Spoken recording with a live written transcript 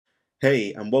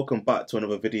Hey, and welcome back to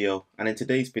another video. And in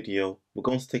today's video, we're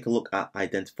going to take a look at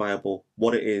Identifiable,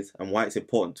 what it is and why it's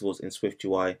important to us in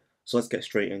SwiftUI. So let's get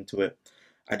straight into it.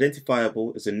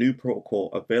 Identifiable is a new protocol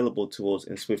available to us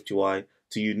in SwiftUI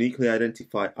to uniquely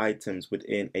identify items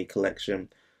within a collection.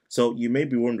 So you may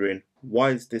be wondering,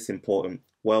 why is this important?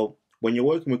 Well, when you're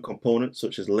working with components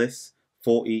such as lists,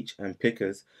 ForEach, and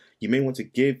pickers, you may want to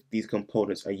give these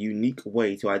components a unique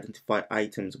way to identify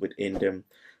items within them.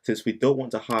 Since we don't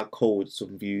want to hard code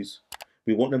some views,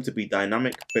 we want them to be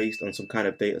dynamic based on some kind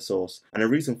of data source. And the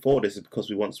reason for this is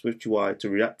because we want SwiftUI to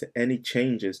react to any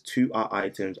changes to our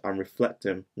items and reflect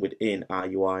them within our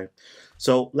UI.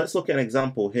 So let's look at an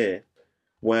example here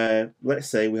where, let's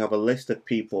say we have a list of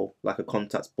people like a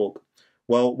contacts book.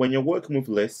 Well, when you're working with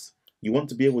lists, you want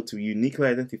to be able to uniquely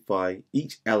identify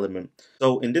each element.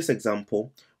 So in this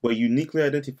example, we're uniquely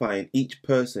identifying each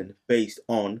person based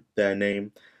on their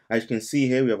name. As you can see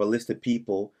here, we have a list of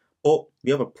people, but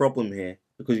we have a problem here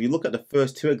because if you look at the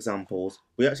first two examples,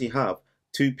 we actually have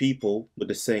two people with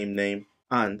the same name.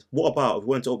 And what about if we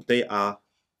want to update our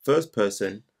first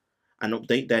person and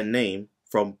update their name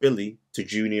from Billy to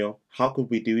Junior? How could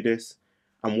we do this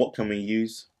and what can we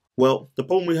use? Well, the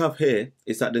problem we have here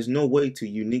is that there's no way to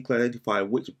uniquely identify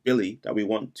which Billy that we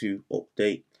want to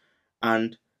update.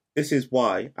 And this is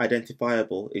why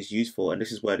identifiable is useful, and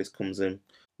this is where this comes in.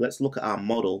 Let's look at our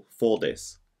model for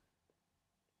this.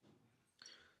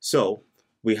 So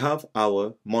we have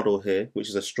our model here, which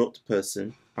is a struct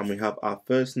person, and we have our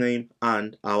first name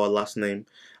and our last name,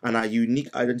 and our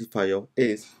unique identifier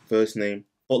is first name.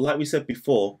 But like we said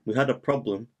before, we had a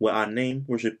problem where our name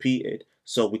was repeated,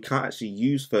 so we can't actually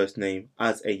use first name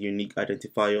as a unique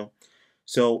identifier.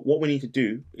 So what we need to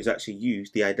do is actually use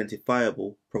the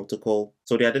Identifiable Protocol.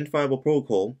 So the Identifiable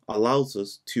Protocol allows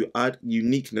us to add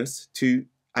uniqueness to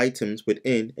items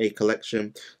within a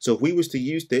collection. So if we was to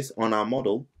use this on our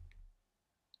model,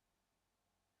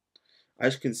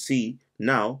 as you can see,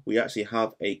 now we actually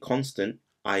have a constant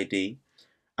ID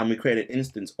and we create an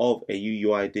instance of a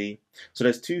UUID. So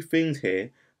there's two things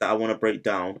here that I want to break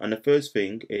down, and the first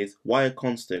thing is why a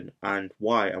constant and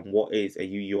why and what is a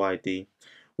UUID.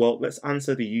 Well, let's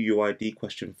answer the UUID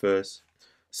question first.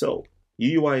 So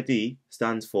UUID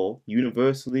stands for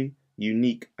Universally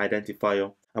Unique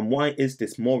Identifier. And why is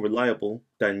this more reliable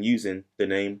than using the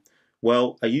name?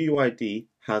 Well, a UUID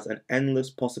has an endless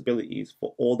possibilities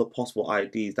for all the possible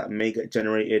IDs that may get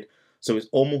generated, so it's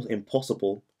almost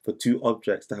impossible for two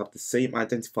objects to have the same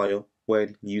identifier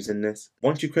when using this.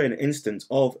 Once you create an instance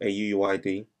of a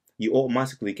UUID, you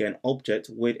automatically get an object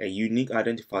with a unique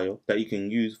identifier that you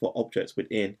can use for objects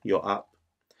within your app.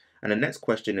 And the next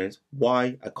question is,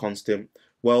 why a constant?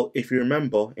 Well, if you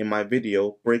remember in my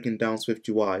video breaking down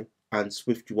SwiftUI and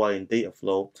SwiftUI in data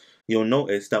flow, you'll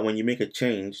notice that when you make a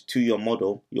change to your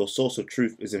model, your source of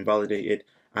truth is invalidated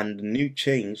and the new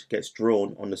change gets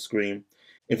drawn on the screen.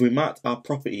 If we map our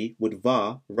property with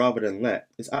var rather than let,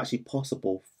 it's actually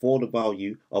possible for the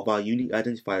value of our unique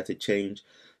identifier to change.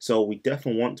 So we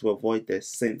definitely want to avoid this,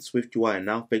 since SwiftUI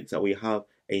now thinks that we have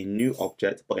a new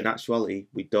object, but in actuality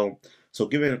we don't. So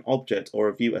giving an object or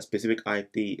a view a specific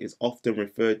ID is often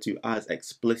referred to as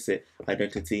explicit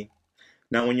identity.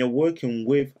 Now when you're working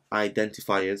with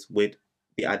identifiers with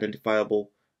the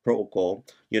Identifiable Protocol,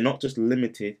 you're not just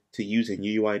limited to using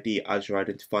UUID as your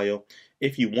identifier.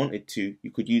 If you wanted to,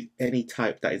 you could use any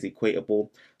type that is equatable.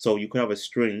 So you could have a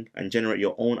string and generate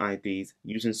your own IDs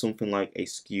using something like a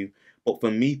skew. But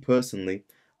for me personally,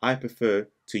 I prefer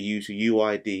to use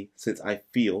UUID since I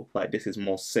feel like this is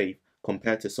more safe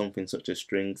compared to something such as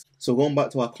strings. So going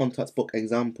back to our contacts book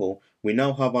example, we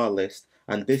now have our list,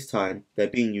 and this time they're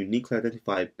being uniquely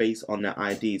identified based on their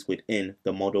IDs within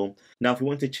the model. Now if we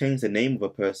want to change the name of a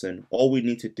person, all we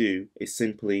need to do is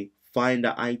simply find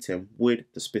the item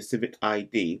with the specific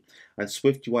ID, and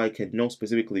SwiftUI can know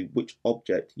specifically which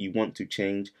object you want to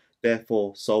change,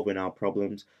 therefore solving our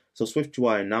problems. So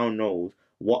SwiftUI now knows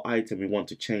what item we want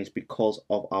to change because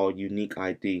of our unique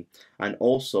ID, and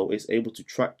also is able to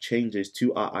track changes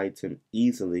to our item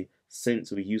easily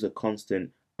since we use a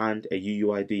constant and a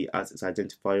UUID as its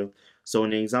identifier. So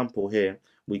in the example here,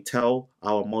 we tell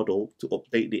our model to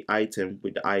update the item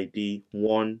with the ID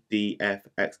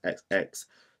 1DFXXX.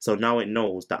 So now it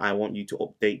knows that I want you to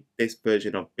update this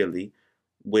version of Billy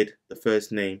with the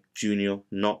first name Junior,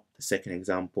 not the second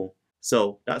example.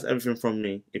 So that's everything from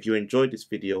me. If you enjoyed this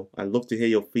video, I'd love to hear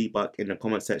your feedback in the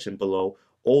comment section below.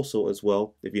 Also as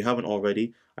well, if you haven't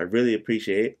already, I'd really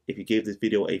appreciate it if you gave this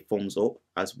video a thumbs up,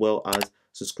 as well as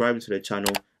subscribing to the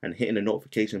channel and hitting the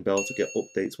notification bell to get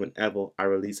updates whenever I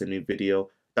release a new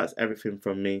video. That's everything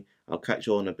from me. I'll catch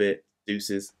you all in a bit.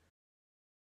 Deuces.